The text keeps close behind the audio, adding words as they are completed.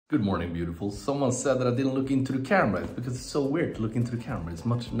Good morning, beautiful. Someone said that I didn't look into the camera. It's because it's so weird to look into the camera. It's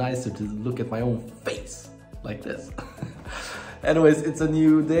much nicer to look at my own face, like this. Anyways, it's a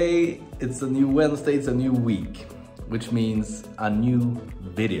new day, it's a new Wednesday, it's a new week, which means a new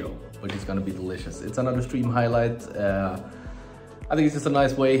video, which is gonna be delicious. It's another stream highlight. I think it's just a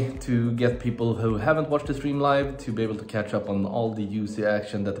nice way to get people who haven't watched the stream live to be able to catch up on all the UC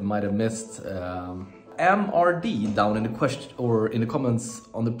action that they might have missed. MRD down in the question or in the comments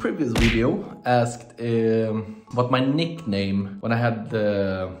on the previous video asked what my nickname, when I had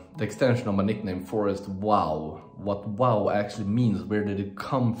the extension of my nickname Forest Wow, what wow actually means. Where did it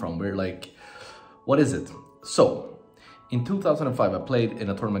come from? What is it? So in 2005 I played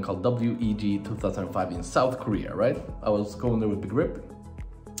in a tournament called WEG 2005 in South Korea, right? I was going there with Big Rip,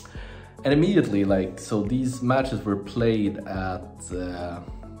 and immediately so these matches were played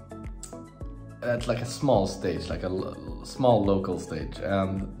at like a small stage, like a small local stage,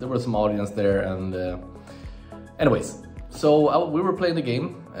 and there was some audience there. And anyways, so we were playing the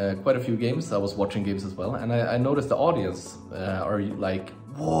game, quite a few games. I was watching games as well, and I noticed the audience are like,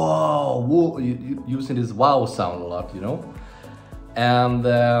 whoa, using this wow sound a lot, you know. And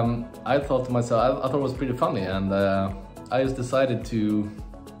I thought to myself, I thought it was pretty funny, and I just decided to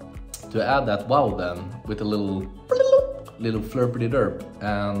add that wow then with a little flirpity derp.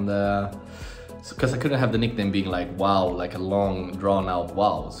 And because I couldn't have the nickname being like wow, like a long drawn out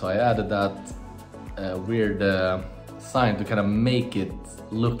wow, so I added that weird sign to kind of make it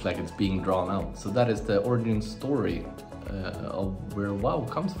look like it's being drawn out. So that is the origin story of where wow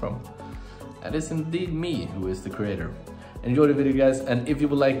comes from, and it's indeed me who is the creator. Enjoy the video, guys, and if you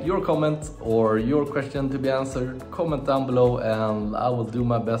would like your comment or your question to be answered, comment down below and I will do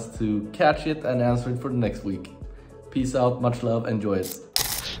my best to catch it and answer it for the next week. Peace out, much love, enjoy it.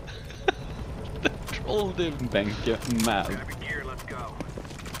 Old Benke man.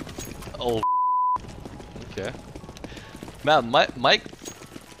 Oh, okay. Man, my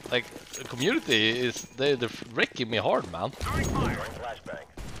like community is they're wrecking me hard, man.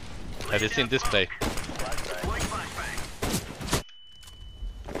 Have you seen this play?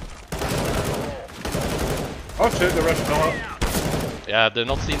 Oh shit, the rush not. Yeah, they're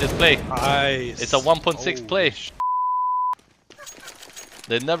not seeing this play. Nice. It's a 1.6 play.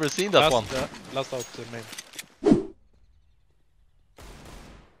 They've never seen that one. Last out the main.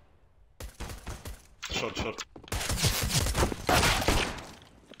 Short.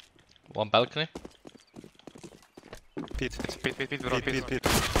 One balcony. Pit.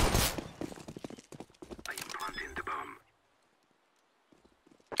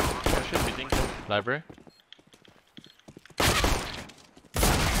 Library.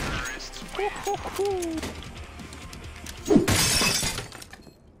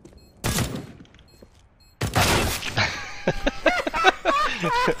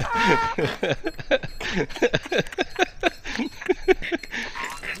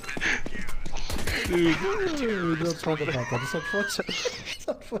 Dude, don't talk about that. It's unfortunate. It's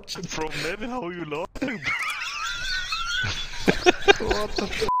unfortunate. From Nevin, how you laughing? What the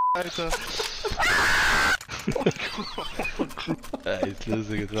f***, Alter? He's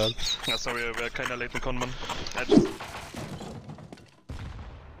losing it, man. Ja, sorry, jag var kinda late med conman.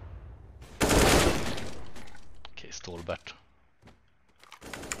 Okay, Stålbert.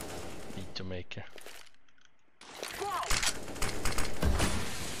 Jamaica.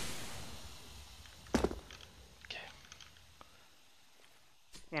 Okay.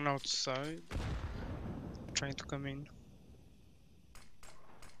 One outside, trying to come in.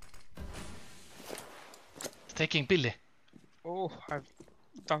 It's taking Billy. Oh, I've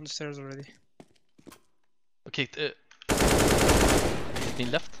down the stairs already. Okay,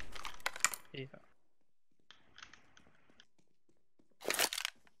 in left. Yeah.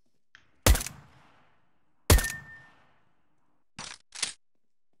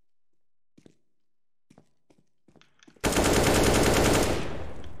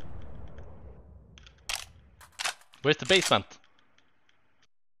 Where's the basement?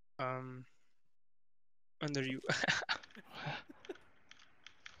 Under you.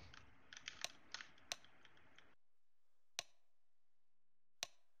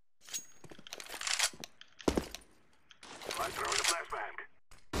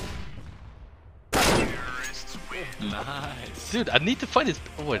 Nice. Dude, I need to find this.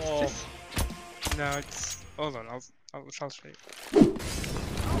 Oh, what is this? No, it's. Hold on, I'll show you.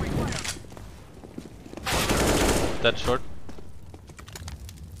 That short.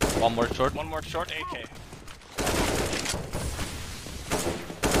 One more short. One more short AK.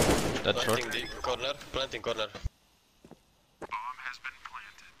 That short. Planting corner.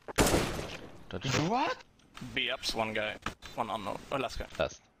 That short. What? B ups, one guy. One unknown. Oh, last guy.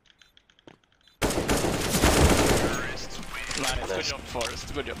 Fast. Nice, good job,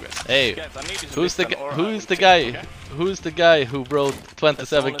 Forrest. Good job, guys. Hey, Guys, I need you to who's the listen or I who's will the take guy? it, okay? Who's the guy who wrote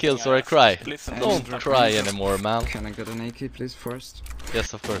 27 That's kills the or only I thing cry? Listen, Don't listen. cry anymore, man. Can I get an AK, please, first?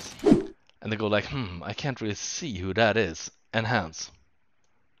 Yes, of course. And they go like, I can't really see who that is. Enhance.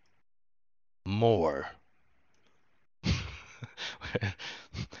 More.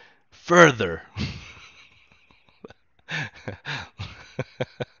 Further.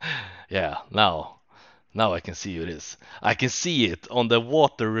 Yeah, now I can see who it is. I can see it on the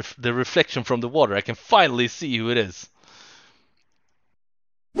water, the reflection from the water. I can finally see who it is.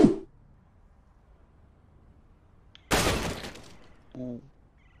 Ooh.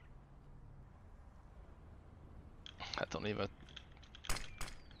 I don't even.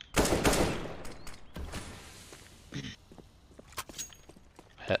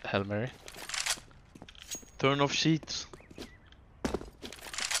 Hail Mary. Turn off sheets.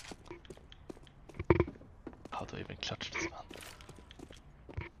 How do I even clutch this, man?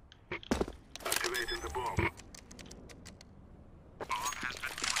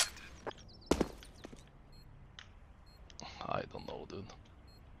 I don't know, dude.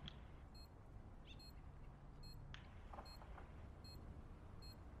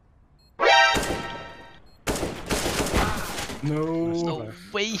 No. There's no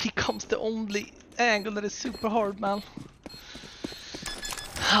way he comes the only angle that is super hard, man.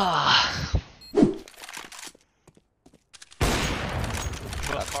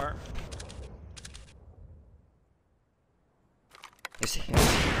 That far. Is he?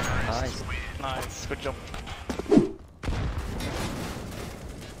 Nice. Nice, good job.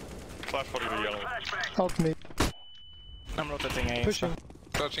 Flash for you, yellow. Help me. I'm rotating A. Pushing.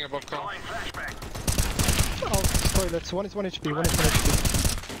 Touching above con. Oh, toilets. One is 1 HP. One is 1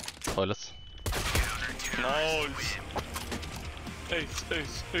 HP. Toilets. Nice. Ace,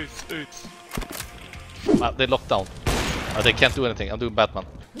 ace, ace, ace. They locked down. They can't do anything. I'm doing Batman.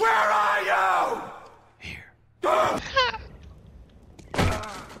 Where are you?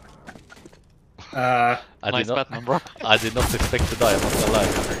 I Nice did not, Batman, bro. I did not expect to die, I'm not gonna lie.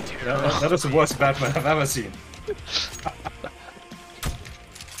 That is the worst Batman I've ever seen.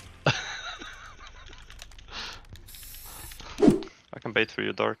 I can bait for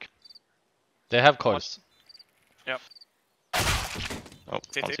you, Dark. They have coils. Yep. Oh,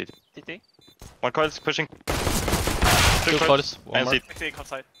 CT. on CT. TT. One coil's pushing. Two coils. One And more. CT. TT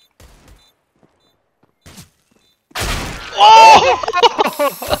outside.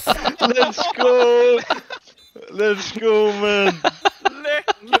 Let's go! Let's go, man!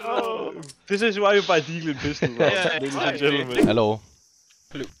 Let's go! This is why you buy dealing pistols, Yeah, ladies right. and gentlemen. Hello.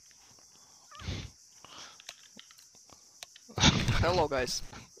 Hello, guys.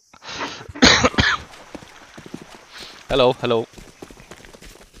 Hello, hello.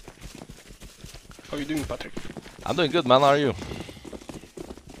 How are you doing, Patrick? I'm doing good, man. How are you?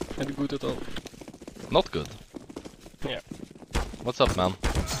 Not good at all. Not good. Yeah. What's up, man?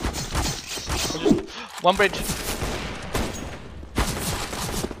 One bridge.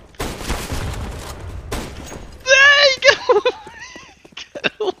 Hey, get away!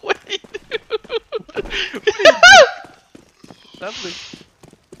 Get away, dude! Lovely.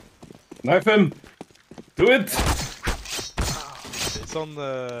 Knife him! Do it! It's on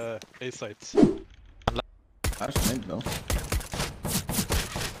the A site. Nice mid though.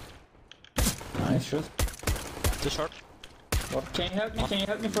 Nice shot. Too short. Can you help me? Can you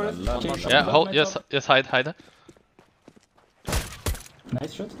help me first? Yeah, hold. Yes, yes, hide.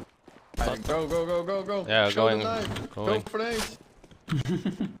 Nice shot. Go, go, go, go, go. Yeah, Show going. the knife. Go Going. for the ace.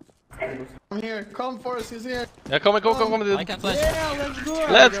 I'm here. Come, Forrest, he's here. Yeah, come, dude. I can flash. Yeah, let's go.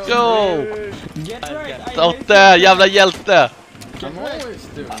 Let's go! Get right. Out där, jävla hjälte! I'm always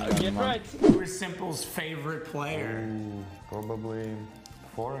doing that, Get man. right. Who's Simple's favorite player? Probably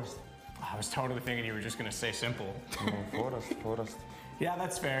Forest. I was totally thinking you were just gonna say Simple. No, Forest. Yeah,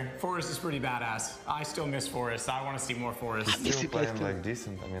 that's fair. Forrest is pretty badass. I still miss Forrest. I want to see more Forrest. He's still playing like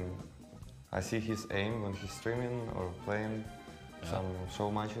decent. I mean, I see his aim when he's streaming or playing some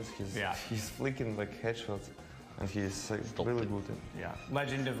show matches. He's flicking like headshots, and he's really good at. Yeah,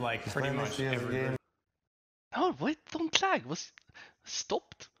 legend of like He's pretty playing much CS every. game. Oh, wait, don't lag. Was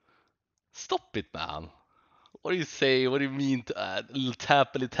stopped? Stop it, man. What do you say? What do you mean? Little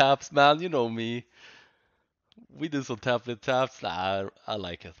taps, man. You know me. We do some taps. Nah, I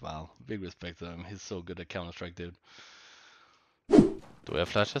like it, man. Big respect to him. He's so good at Counter-Strike, dude. Do we have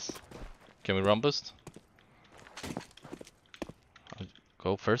flashes? Can we run boost? I'll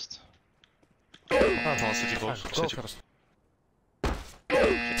go first. City close. Go first.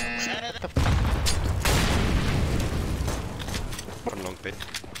 One long pit.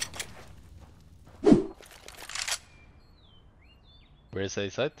 Where is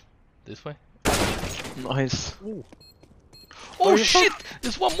A site? This way? Nice. Ooh. Oh shit!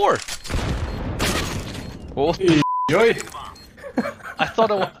 There's one more! What? Yoy! I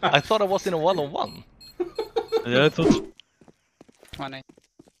thought I was in a one-on-one. Yeah, I thought. 20.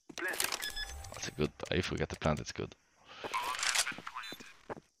 That's a good. If we get the plant, it's good.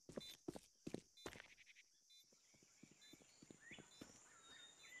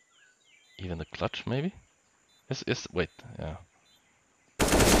 Even the clutch, maybe? Yes, wait, yeah.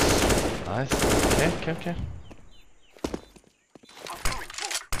 Nice. Okay.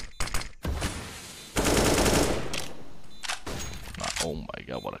 Oh my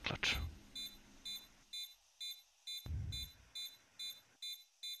god, what a clutch.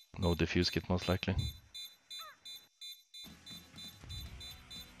 No diffuse kit, most likely.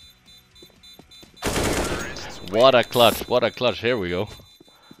 What a clutch, here we go.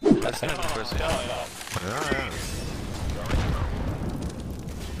 That's not the first one.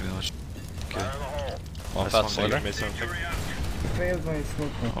 Okay. One That's fast one spoiler. made something. Failed by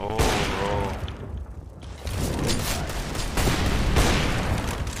smoke. Oh,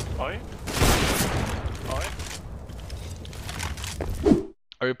 Oi.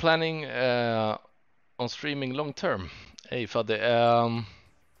 Are you planning on streaming long term? Hey Fadde,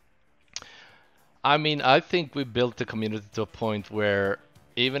 I mean, I think we built the community to a point where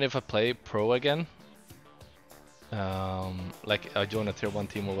even if I play pro again, like I join a tier 1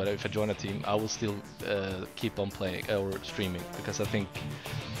 team or whatever, if I join a team, I will still keep on playing or streaming, because I think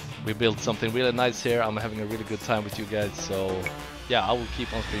we built something really nice here. I'm having a really good time with you guys, so yeah, I will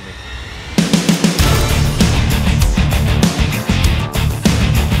keep on streaming.